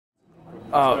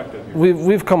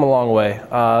We've come a long way.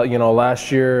 You know,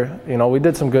 last year, you know, we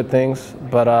did some good things,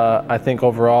 but I think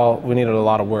overall we needed a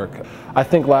lot of work. I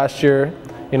think last year,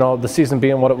 you know, the season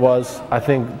being what it was, I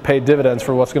think paid dividends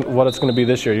for what it's going to be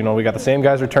this year. You know, we got the same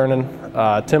guys returning.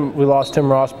 We lost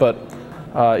Tim Ross, but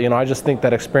you know, I just think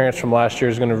that experience from last year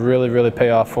is going to really pay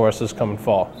off for us this coming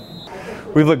fall.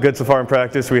 We've looked good so far in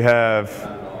practice. We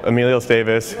have Emilio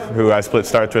Davis, who I split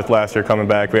starts with last year, coming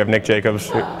back. We have Nick Jacobs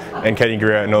and Kenny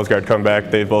Greer at nose guard coming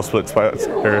back. They both split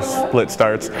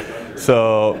starts.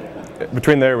 So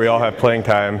between there, we all have playing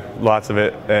time, lots of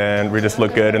it, and we just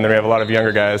look good. And then we have a lot of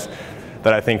younger guys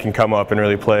that I think can come up and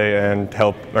really play and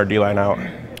help our D-line out.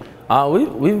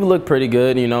 We've looked pretty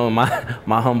good, you know, in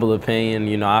my humble opinion.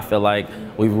 You know, I feel like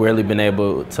we've really been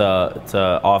able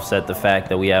to offset the fact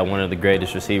that we had one of the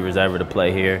greatest receivers ever to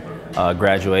play here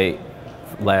graduate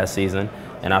last season.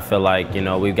 And I feel like, you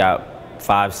know, we've got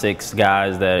 5, 6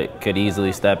 guys that could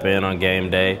easily step in on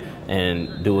game day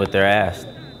and do what they're asked.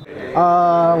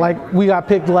 Like we got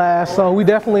picked last, so we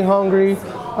definitely hungry.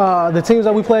 The teams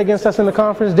that we play against us in the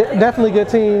conference, definitely good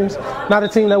teams, not a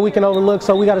team that we can overlook,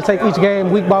 so we got to take each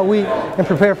game week by week and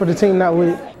prepare for the team that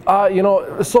week. You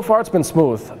know, so far it's been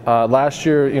smooth. Last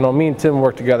year, you know, me and Tim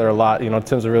worked together a lot. You know,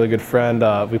 Tim's a really good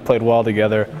friend. We played well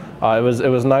together. It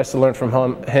was nice to learn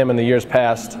from him in the years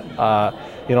past.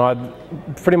 You know, I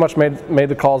pretty much made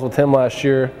the calls with him last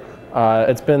year.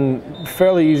 It's been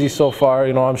fairly easy so far.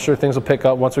 You know, I'm sure things will pick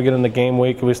up once we get in the game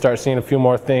week and we start seeing a few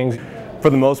more things. For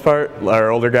the most part,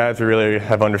 our older guys, we really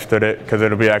have understood it, because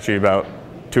it'll be actually about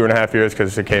 2.5 years,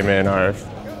 because it came in our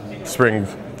spring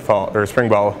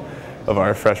ball of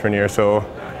our freshman year. So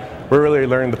we're really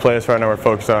learning the plays right now. We're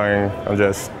focused on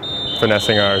just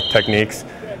finessing our techniques,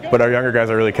 but our younger guys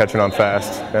are really catching on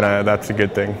fast, and that's a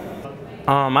good thing.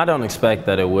 I don't expect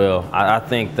that it will. I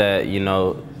think that, you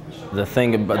know, the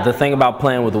thing about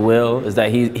playing with Will is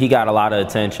that he got a lot of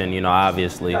attention, you know,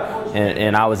 obviously,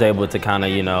 and I was able to kind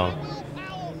of, you know,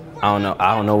 I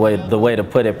don't know the way to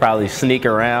put it, probably sneak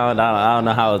around. I don't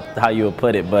know how you would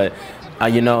put it, but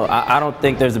you know, I don't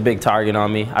think there's a big target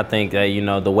on me. I think that, you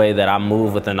know, the way that I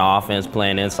move within the offense,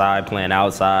 playing inside, playing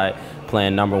outside,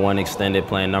 playing number 1 extended,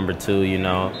 playing number 2, you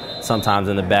know, sometimes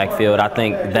in the backfield, I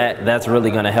think that's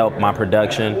really going to help my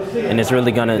production, and it's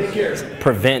really going to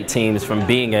prevent teams from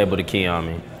being able to key on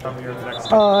me. It's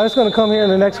going to come here in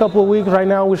the next couple of weeks. Right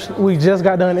now, we just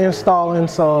got done installing,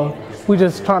 so we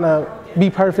just trying to be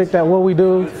perfect at what we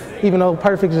do, even though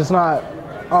perfect is not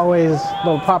always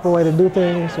the proper way to do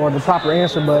things or the proper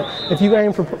answer. But if you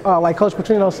aim for, like Coach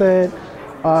Petrino said,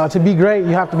 to be great,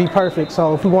 you have to be perfect.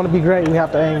 So if we want to be great, we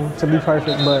have to aim to be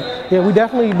perfect. But yeah, we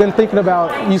definitely been thinking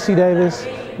about UC Davis,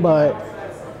 but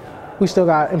we still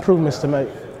got improvements to make.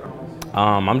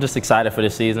 I'm just excited for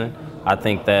this season. I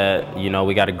think that, you know,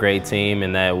 we got a great team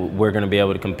and that we're going to be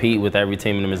able to compete with every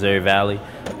team in the Missouri Valley.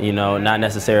 You know, not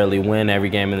necessarily win every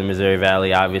game in the Missouri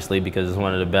Valley, obviously, because it's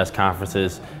one of the best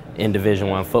conferences in Division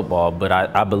I football. But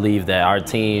I believe that our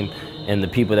team and the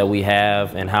people that we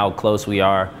have and how close we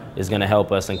are is going to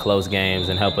help us in close games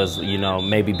and help us, you know,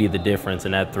 maybe be the difference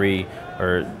in that 3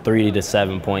 to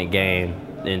 7 point game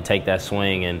and take that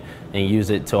swing and use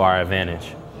it to our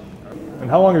advantage. And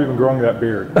how long have you been growing that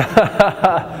beard?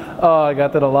 Oh, I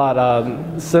got that a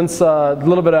lot. Since a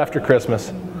little bit after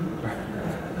Christmas.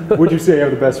 Would you say you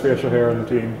have the best facial hair on the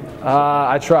team?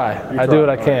 I try. I do what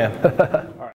I can.